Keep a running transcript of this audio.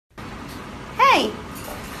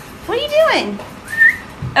doing?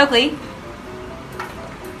 Oakley.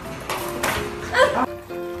 Come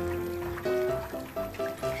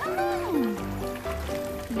on.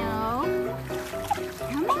 No.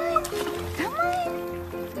 Come on. Come on.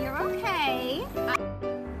 You're okay.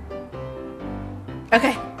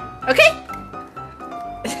 Okay. Okay.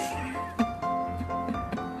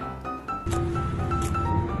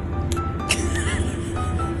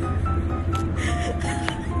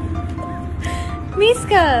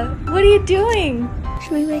 Miska, what are you doing?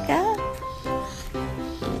 Should we wake up?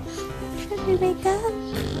 Should we wake up?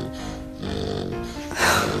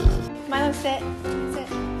 Milo, sit. Sit.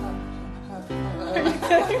 What are you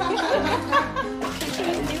doing?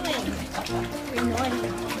 You're naughty.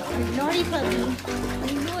 You're naughty, puppy.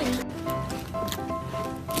 You're naughty.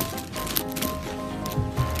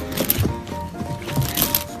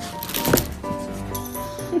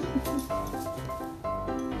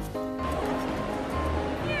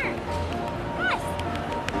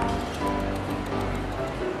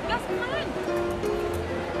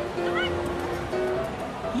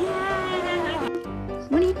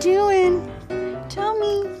 What are you doing? Tell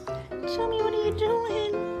me. Tell me, what are you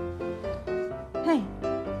doing? Hey.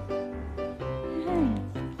 Hey.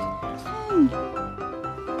 Hey.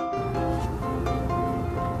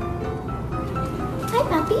 Hi,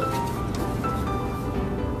 puppy.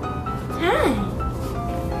 Hi.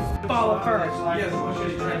 Follow first. Yes, we'll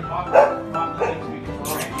just try and pop the things we can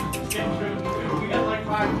follow. We got like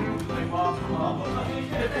 5 minutes, like, well.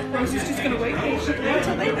 Rosie's just gonna wait patiently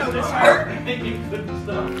until they notice her. Good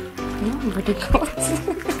stuff. Nobody goes. So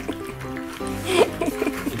good. Yeah,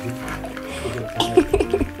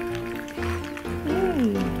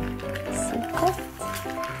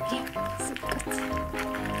 so good.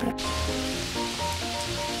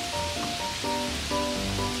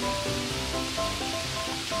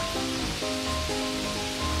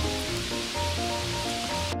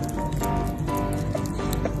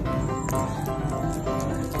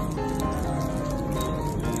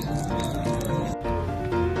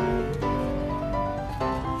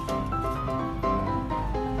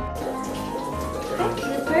 Hi,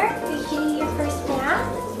 Cooper. Are you getting your first bath?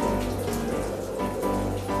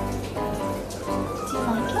 Do you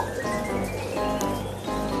like it?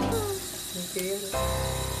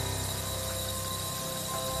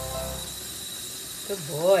 Good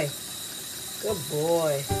boy. Good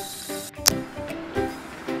boy.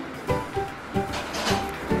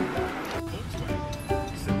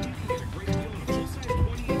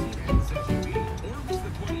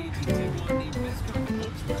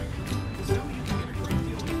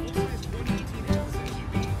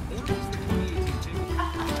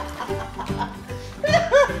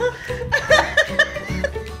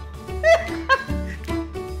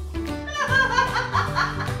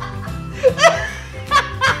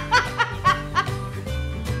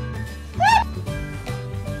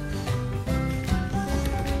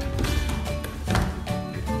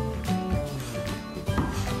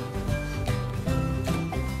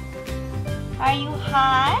 Are you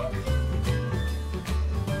hot?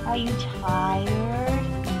 Are you tired?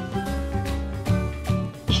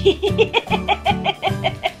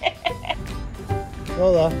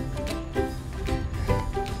 Lola.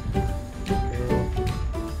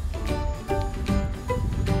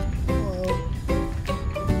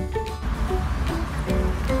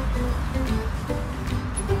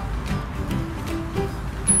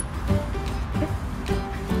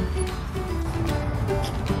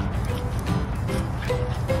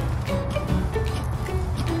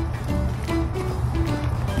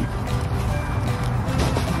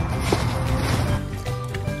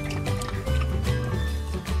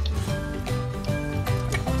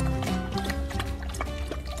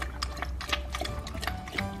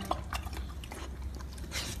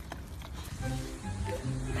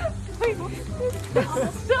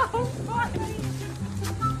 So funny.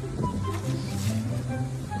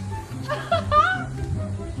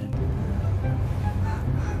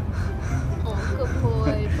 Oh, good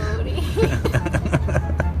boy, Bodie.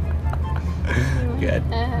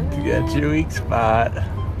 You got your weak spot.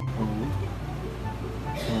 Hold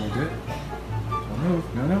it. Don't move.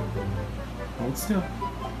 No, no. Hold still.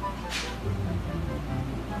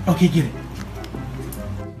 Okay, get it.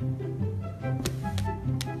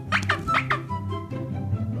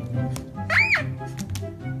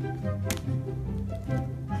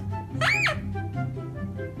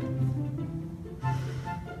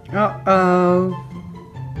 Uh-oh.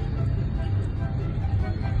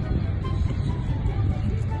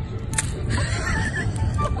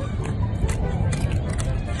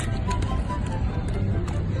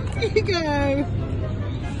 Here you go.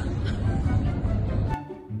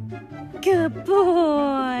 Good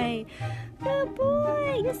boy. Good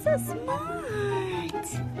boy. You're so smart.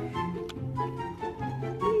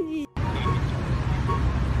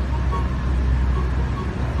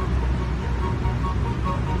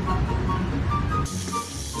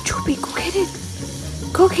 Choppy, go get it.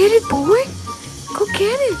 Go get it, boy. Go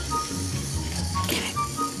get it. Get it.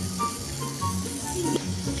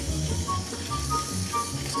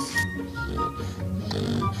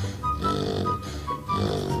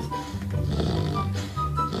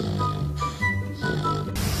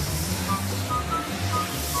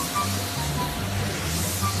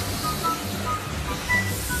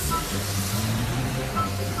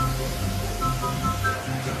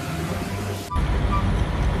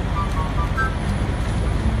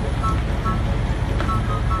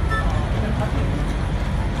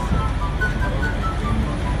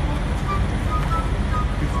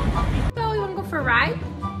 So, you wanna go for a ride?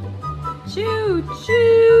 Choo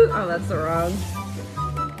choo. Oh, that's the wrong.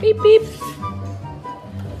 Beep beep.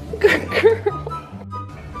 Good girl.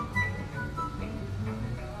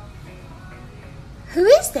 Who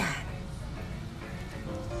is that?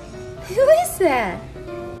 Who is that?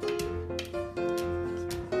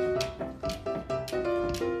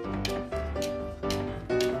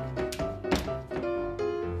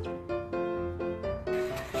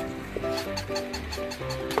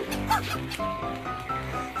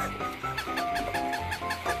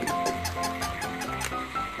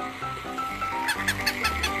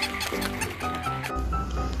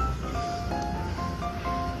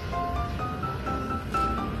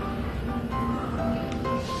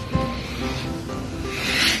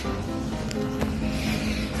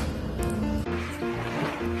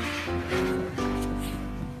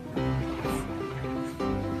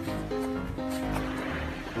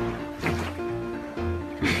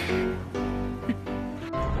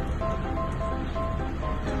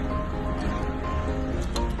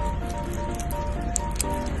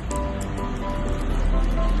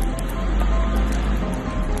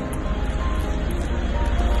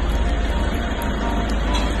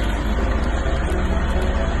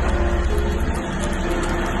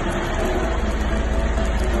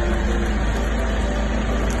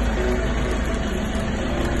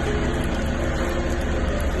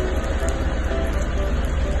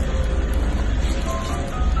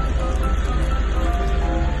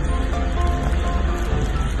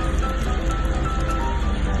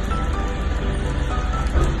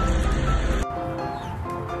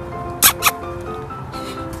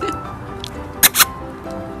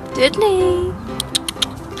 Diddley.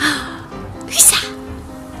 Who's that?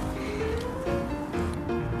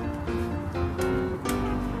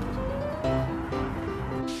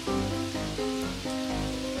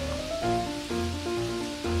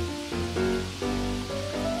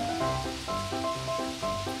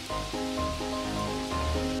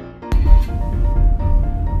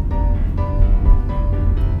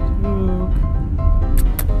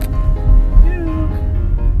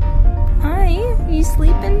 Hi, you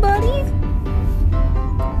sleeping, buddy?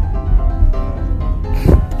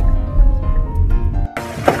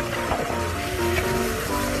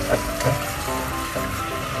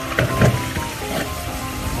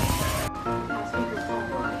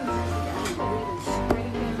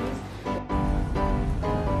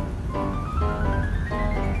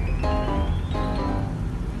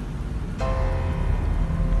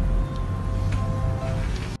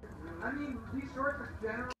 I mean, these shorts are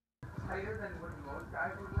generally tighter than what most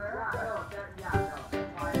guys would wear. Yeah, no,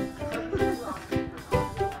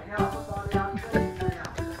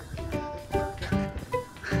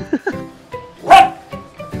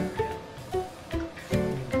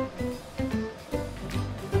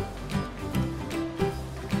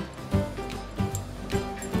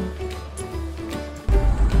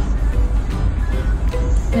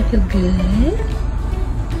 That feel good?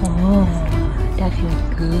 Oh, that feels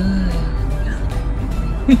good.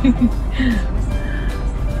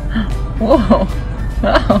 Whoa.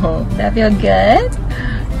 Oh, that feel good?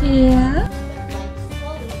 Yeah.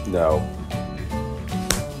 No.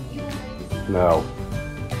 No.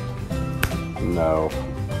 No.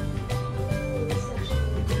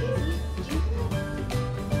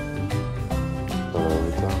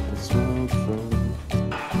 Burns out the smoke from